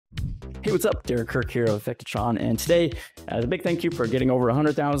Hey, what's up? Derek Kirk here of Effectatron, and today, a big thank you for getting over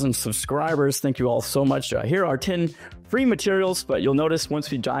 100,000 subscribers. Thank you all so much. Here are 10 free materials, but you'll notice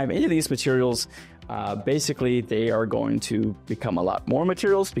once we dive into these materials, basically they are going to become a lot more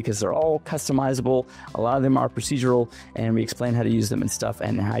materials because they're all customizable. A lot of them are procedural, and we explain how to use them and stuff,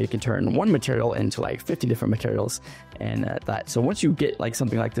 and how you can turn one material into like 50 different materials and that. So once you get like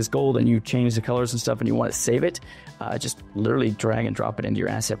something like this gold and you change the colors and stuff and you want to save it, just literally drag and drop it into your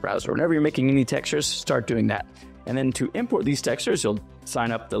asset browser. Whenever you're making any textures, start doing that. And then to import these textures, you'll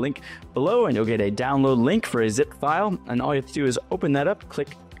sign up the link below and you'll get a download link for a zip file. And all you have to do is open that up, click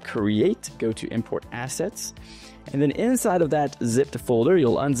create, go to import assets. And then inside of that zipped folder,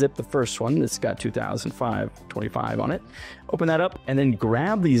 you'll unzip the first one that's got 2025 on it. Open that up and then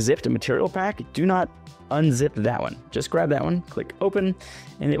grab the zipped material pack. Do not unzip that one. Just grab that one, click open,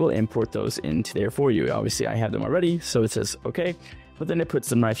 and it will import those into there for you. Obviously, I have them already, so it says okay. But then it puts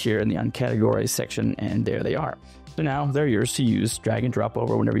them right here in the uncategorized section, and there they are. So now they're yours to use, drag and drop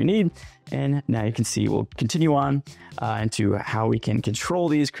over whenever you need. And now you can see we'll continue on into how we can control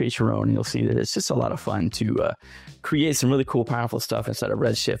these, create your own. And you'll see that it's just a lot of fun to create some really cool, powerful stuff inside of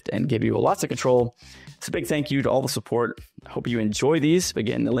Redshift and give you lots of control. It's a big thank you to all the support. I hope you enjoy these.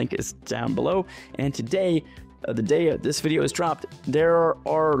 Again, the link is down below. And today, the day this video is dropped, there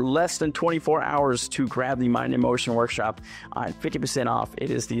are less than 24 hours to grab the Mind in Motion workshop on 50% off. It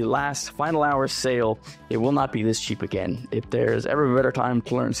is the last final hour sale. It will not be this cheap again. If there's ever a better time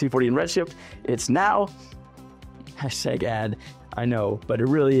to learn C4D and Redshift, it's now. Hashtag ad, I know, but it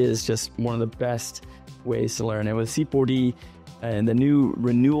really is just one of the best ways to learn. And with C4D and the new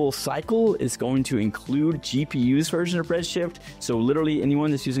renewal cycle is going to include GPU's version of Redshift. So literally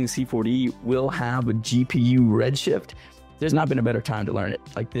anyone that's using C4D will have a GPU Redshift. There's not been a better time to learn it.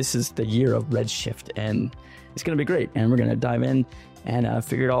 Like, this is the year of Redshift, and it's going to be great. And we're going to dive in and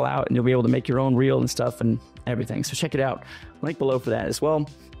figure it all out, and you'll be able to make your own reel and stuff and everything. So check it out. Link below for that as well.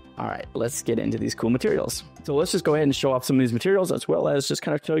 All right, let's get into these cool materials. So let's just go ahead and show off some of these materials, as well as just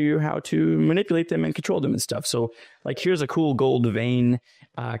kind of show you how to manipulate them and control them and stuff. So like, here's a cool gold vein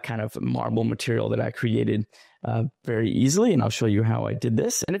kind of marble material that I created very easily. And I'll show you how I did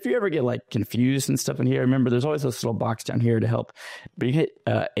this. And if you ever get like confused and stuff in here, remember there's always this little box down here to help. But you hit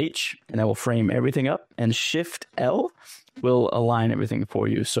H and that will frame everything up, and Shift L will align everything for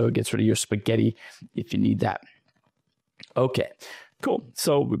you. So it gets rid of your spaghetti if you need that. Okay. Cool.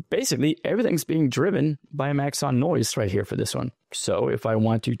 So basically everything's being driven by a max on noise right here for this one. So if I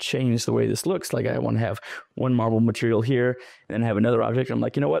want to change the way this looks, like I want to have one marble material here and then have another object, I'm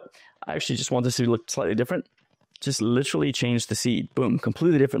like, you know what? I actually just want this to look slightly different. Just literally change the seed. Boom.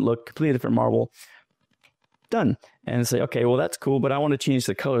 Completely different look, completely different marble. Done. And say, okay, well, that's cool, but I want to change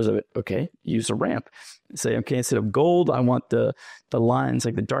the colors of it. Okay. Use a ramp. Say, okay, instead of gold, I want the lines,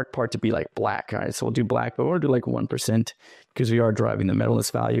 like the dark part, to be like black. All right, so we'll do black, but we'll do like 1% because we are driving the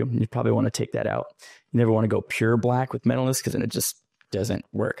metalness value. You probably want to take that out. You never want to go pure black with metalness because then it just doesn't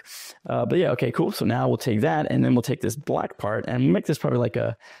work. But yeah, okay, cool. So now we'll take that, and then we'll take this black part and make this probably like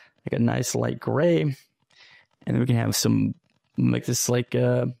a nice light gray, and then we can have some, make this like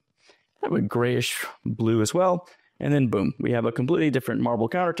have a grayish blue as well, and then boom, we have a completely different marble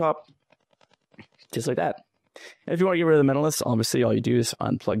countertop. Just like that. And if you want to get rid of the metalness, obviously all you do is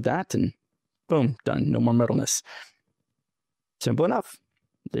unplug that and boom, done. No more metalness. Simple enough.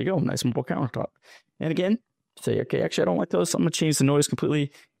 There you go. Nice marble countertop. And again, say, okay, actually I don't like those. So I'm going to change the noise completely.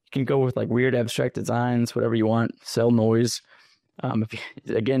 You can go with like weird abstract designs, whatever you want. Sell noise.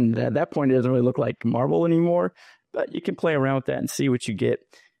 Again, at that point, it doesn't really look like marble anymore, but you can play around with that and see what you get.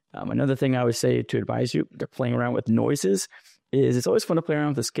 Another thing I would say to advise you, they're playing around with noises, is it's always fun to play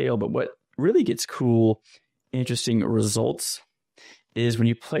around with the scale, but what really gets cool, interesting results is when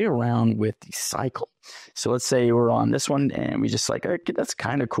you play around with the cycle. So let's say we're on this one and we just like, okay, that's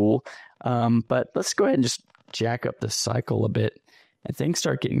kind of cool. But let's go ahead and just jack up the cycle a bit, and things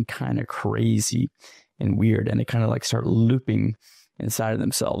start getting kind of crazy and weird, and they kind of like start looping inside of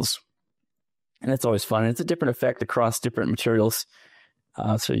themselves. And that's always fun. And it's a different effect across different materials.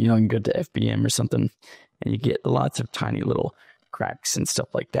 So, you know, you can go to FBM or something and you get lots of tiny little cracks and stuff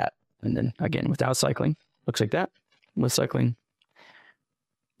like that. And then again, without cycling, looks like that. With cycling,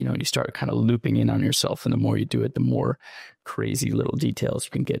 you know, you start kind of looping in on yourself. And the more you do it, the more crazy little details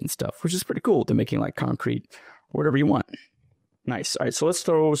you can get and stuff, which is pretty cool to making like concrete or whatever you want. Nice. All right, so let's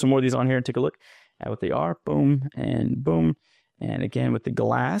throw some more of these on here and take a look at what they are. Boom and boom. And again, with the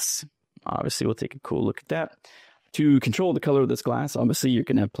glass, obviously we'll take a cool look at that. To control the color of this glass, obviously you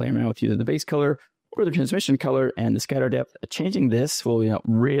can play around with either the base color or the transmission color and the scatter depth. Changing this will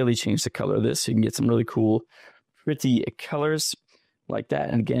really change the color of this. So you can get some really cool, pretty colors. like that.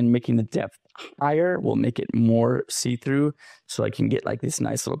 And again, making the depth higher will make it more see-through. So I can get like these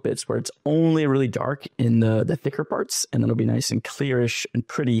nice little bits where it's only really dark in the thicker parts, and then it'll be nice and clearish and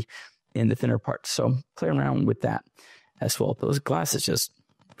pretty in the thinner parts. So play around with that as well. Those glass is just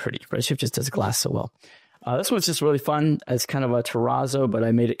pretty. Redshift just does glass so well. This one's just really fun. It's kind of a terrazzo, but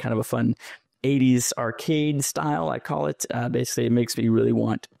I made it kind of a fun 80s arcade style, I call it. Basically, it makes me really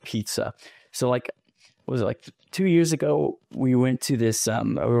want pizza. So like, what was it, like 2 years ago, we went to this,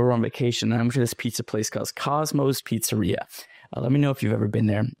 we were on vacation, and I went to this pizza place called Cosmo's Pizzeria. Let me know if you've ever been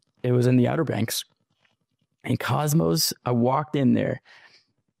there. It was in the Outer Banks. And Cosmo's, I walked in there.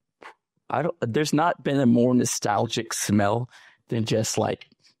 There's not been a more nostalgic smell than just like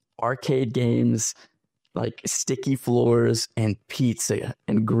arcade games, like sticky floors and pizza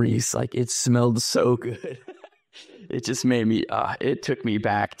and grease. Like it smelled so good. It just made me, it took me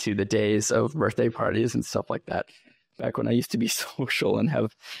back to the days of birthday parties and stuff like that. Back when I used to be social and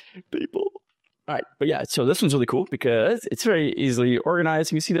have people. All right. But yeah, so this one's really cool because it's very easily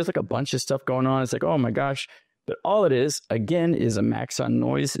organized. You can see there's like a bunch of stuff going on. It's like, oh my gosh. But all it is, again, is a max on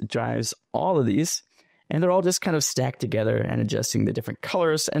noise. It drives all of these. And they're all just kind of stacked together and adjusting the different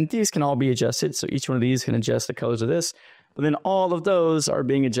colors. And these can all be adjusted. So each one of these can adjust the colors of this. But then all of those are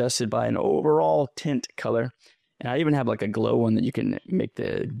being adjusted by an overall tint color. And I even have like a glow one that you can make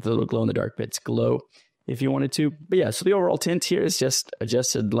the little glow in the dark bits glow if you wanted to. But yeah, so the overall tint here is just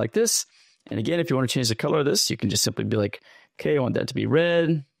adjusted like this. And again, if you want to change the color of this, you can just simply be like, okay, I want that to be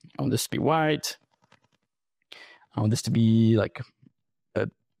red. I want this to be white. I want this to be like, I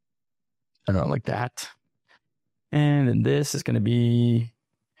don't know, like that. And then this is going to be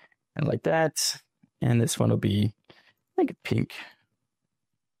kind of like that. And this one will be like a pink.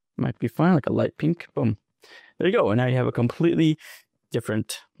 Might be fine, like a light pink. Boom. There you go. And now you have a completely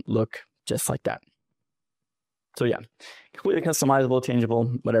different look just like that. So yeah, completely customizable, changeable,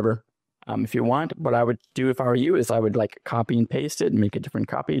 whatever. If you want, what I would do if I were you is I would like copy and paste it and make a different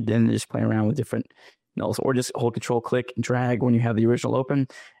copy. Then just play around with different nulls, or just hold control, click, and drag when you have the original open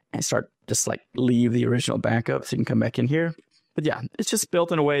and start just like leave the original backup so you can come back in here. But yeah, it's just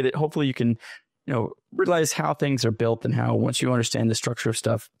built in a way that hopefully you can, realize how things are built and how once you understand the structure of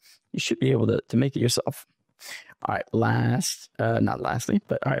stuff, you should be able to make it yourself. All right, not lastly,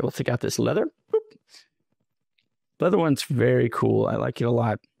 but all right, we'll take out this leather. Boop. Leather one's very cool. I like it a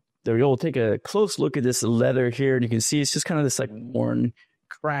lot. There we go. We'll take a close look at this leather here, and you can see it's just kind of this like worn,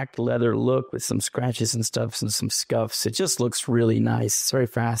 cracked leather look with some scratches and stuff and some scuffs. It just looks really nice. It's very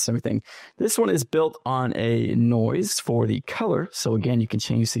fast and everything. This one is built on a noise for the color. So again, you can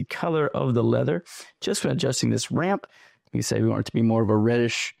change the color of the leather just by adjusting this ramp. You can say we want it to be more of a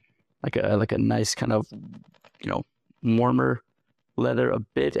reddish, like a nice kind of, warmer leather a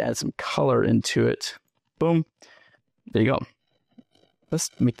bit, add some color into it. Boom. There you go. Let's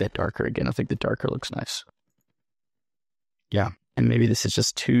make that darker again. I think the darker looks nice. Yeah. And maybe this is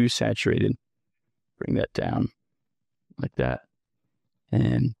just too saturated. Bring that down like that.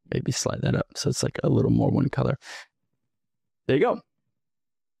 And maybe slide that up so it's like a little more one color. There you go.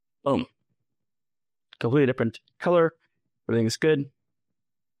 Boom. Completely different color. Everything's good.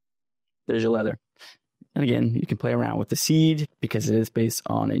 There's your leather. And again, you can play around with the seed because it is based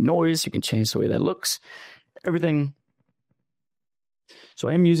on a noise. You can change the way that looks. Everything. So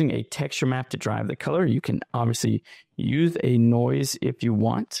I am using a texture map to drive the color. You can obviously use a noise if you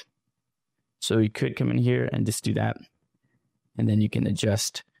want. So you could come in here and just do that. And then you can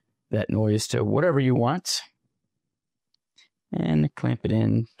adjust that noise to whatever you want. And clamp it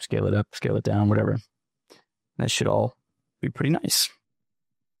in, scale it up, scale it down, whatever. That should all be pretty nice.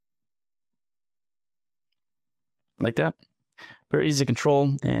 Like that. Very easy to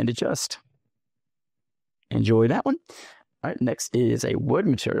control and adjust. Enjoy that one. All right, next is a wood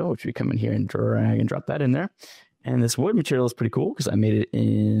material, which we come in here and drag and drop that in there. And this wood material is pretty cool because I made it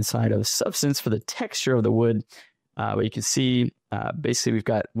inside of substance for the texture of the wood. But you can see, basically we've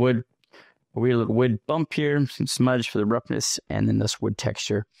got wood, a weird little wood bump here, some smudge for the roughness, and then this wood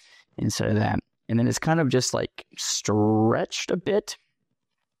texture inside of that. And then it's kind of just like stretched a bit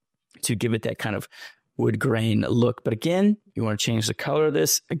to give it that kind of wood grain look. But again, you want to change the color of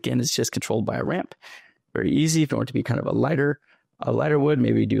this. Again, it's just controlled by a ramp. Very easy. If you want it to be kind of a lighter wood,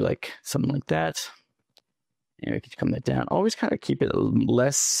 maybe do like something like that. And you can come that down. Always kind of keep it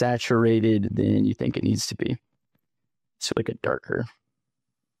less saturated than you think it needs to be. So like a darker.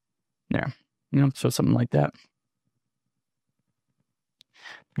 There. So something like that.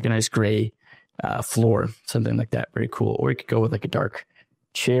 Like a nice gray floor. Something like that. Very cool. Or you could go with like a dark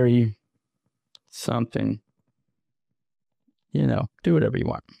cherry. Something. Do whatever you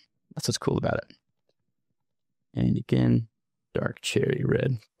want. That's what's cool about it. And again, dark cherry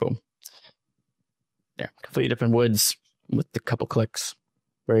red. Boom. There, completely different woods with a couple clicks.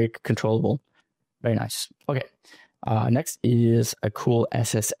 Very controllable. Very nice. Okay. Next is a cool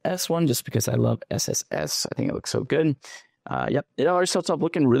SSS one, just because I love SSS. I think it looks so good. Yep, it always starts off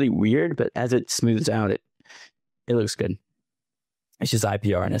looking really weird, but as it smooths out, it looks good. It's just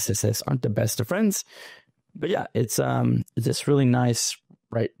IPR and SSS aren't the best of friends. But yeah, it's this really nice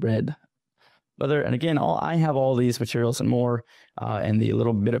bright red leather. And again, I have all these materials and more, and the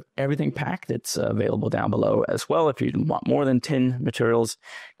little bit of everything pack that's available down below as well. If you want more than 10 materials,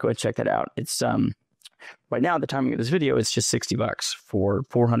 go ahead and check that out. It's right now at the timing of this video, it's just $60 for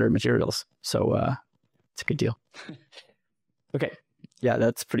 400 materials. So it's a good deal. Okay, yeah,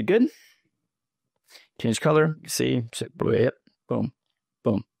 that's pretty good. Change color, you see, yep, boom,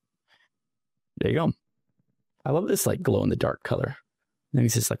 boom. There you go. I love this like glow in the dark color. I think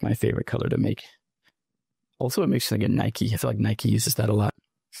it's just like my favorite color to make. Also, it makes me think of Nike. I feel like Nike uses that a lot.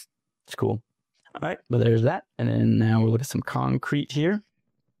 It's cool. All right, but there's that. And then now we'll look at some concrete here.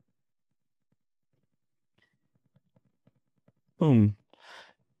 Boom.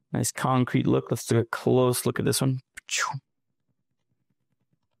 Nice concrete look. Let's do a close look at this one.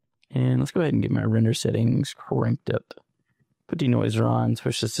 And let's go ahead and get my render settings cranked up. Put denoiser on,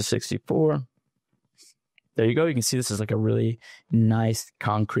 push this to 64. There you go. You can see this is like a really nice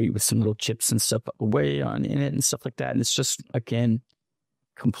concrete with some little chips and stuff away on in it and stuff like that. And it's just, again,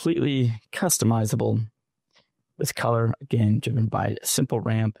 completely customizable with color, again, driven by a simple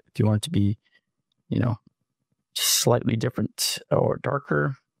ramp. If you want it to be, you know, just slightly different or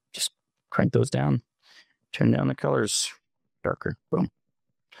darker, just crank those down. Turn down the colors. Darker. Boom.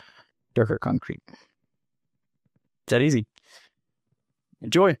 Darker concrete. It's that easy.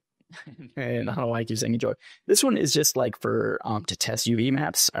 Enjoy. And I don't like you saying enjoy. This one is just like for to test UV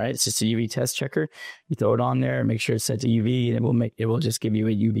maps. All right, it's just a UV test checker. You throw it on there, make sure it's set to UV, and it will just give you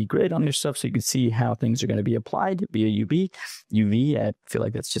a UV grid on your stuff, so you can see how things are going to be applied via UV. I feel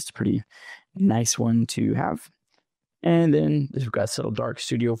like that's just a pretty nice one to have. And then we've got subtle dark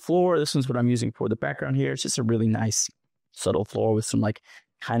studio floor. This one's what I'm using for the background here. It's just a really nice subtle floor with some like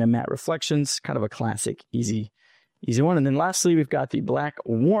kind of matte reflections, kind of a classic, easy one. And then lastly, we've got the black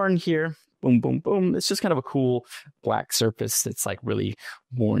worn here. Boom, boom, boom. It's just kind of a cool black surface that's like really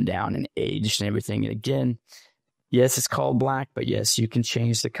worn down and aged and everything. And again, yes, it's called black, but yes, you can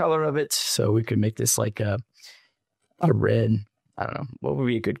change the color of it. So we could make this like a red. I don't know. What would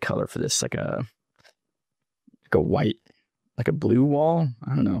be a good color for this? Like a white, like a blue wall.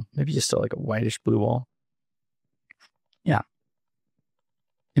 I don't know. Maybe just like a whitish blue wall. Yeah.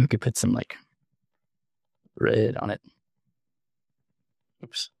 And we could put some like red on it.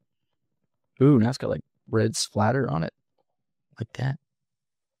 Oops. Ooh, now it's got like red splatter on it. Like that.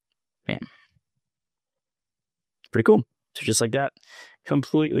 Bam. Pretty cool. So just like that.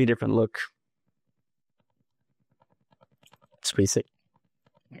 Completely different look. It's pretty sick.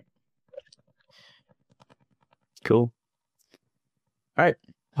 Cool. All right.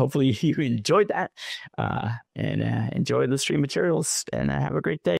 Hopefully you enjoyed that and enjoy the stream materials and have a great day.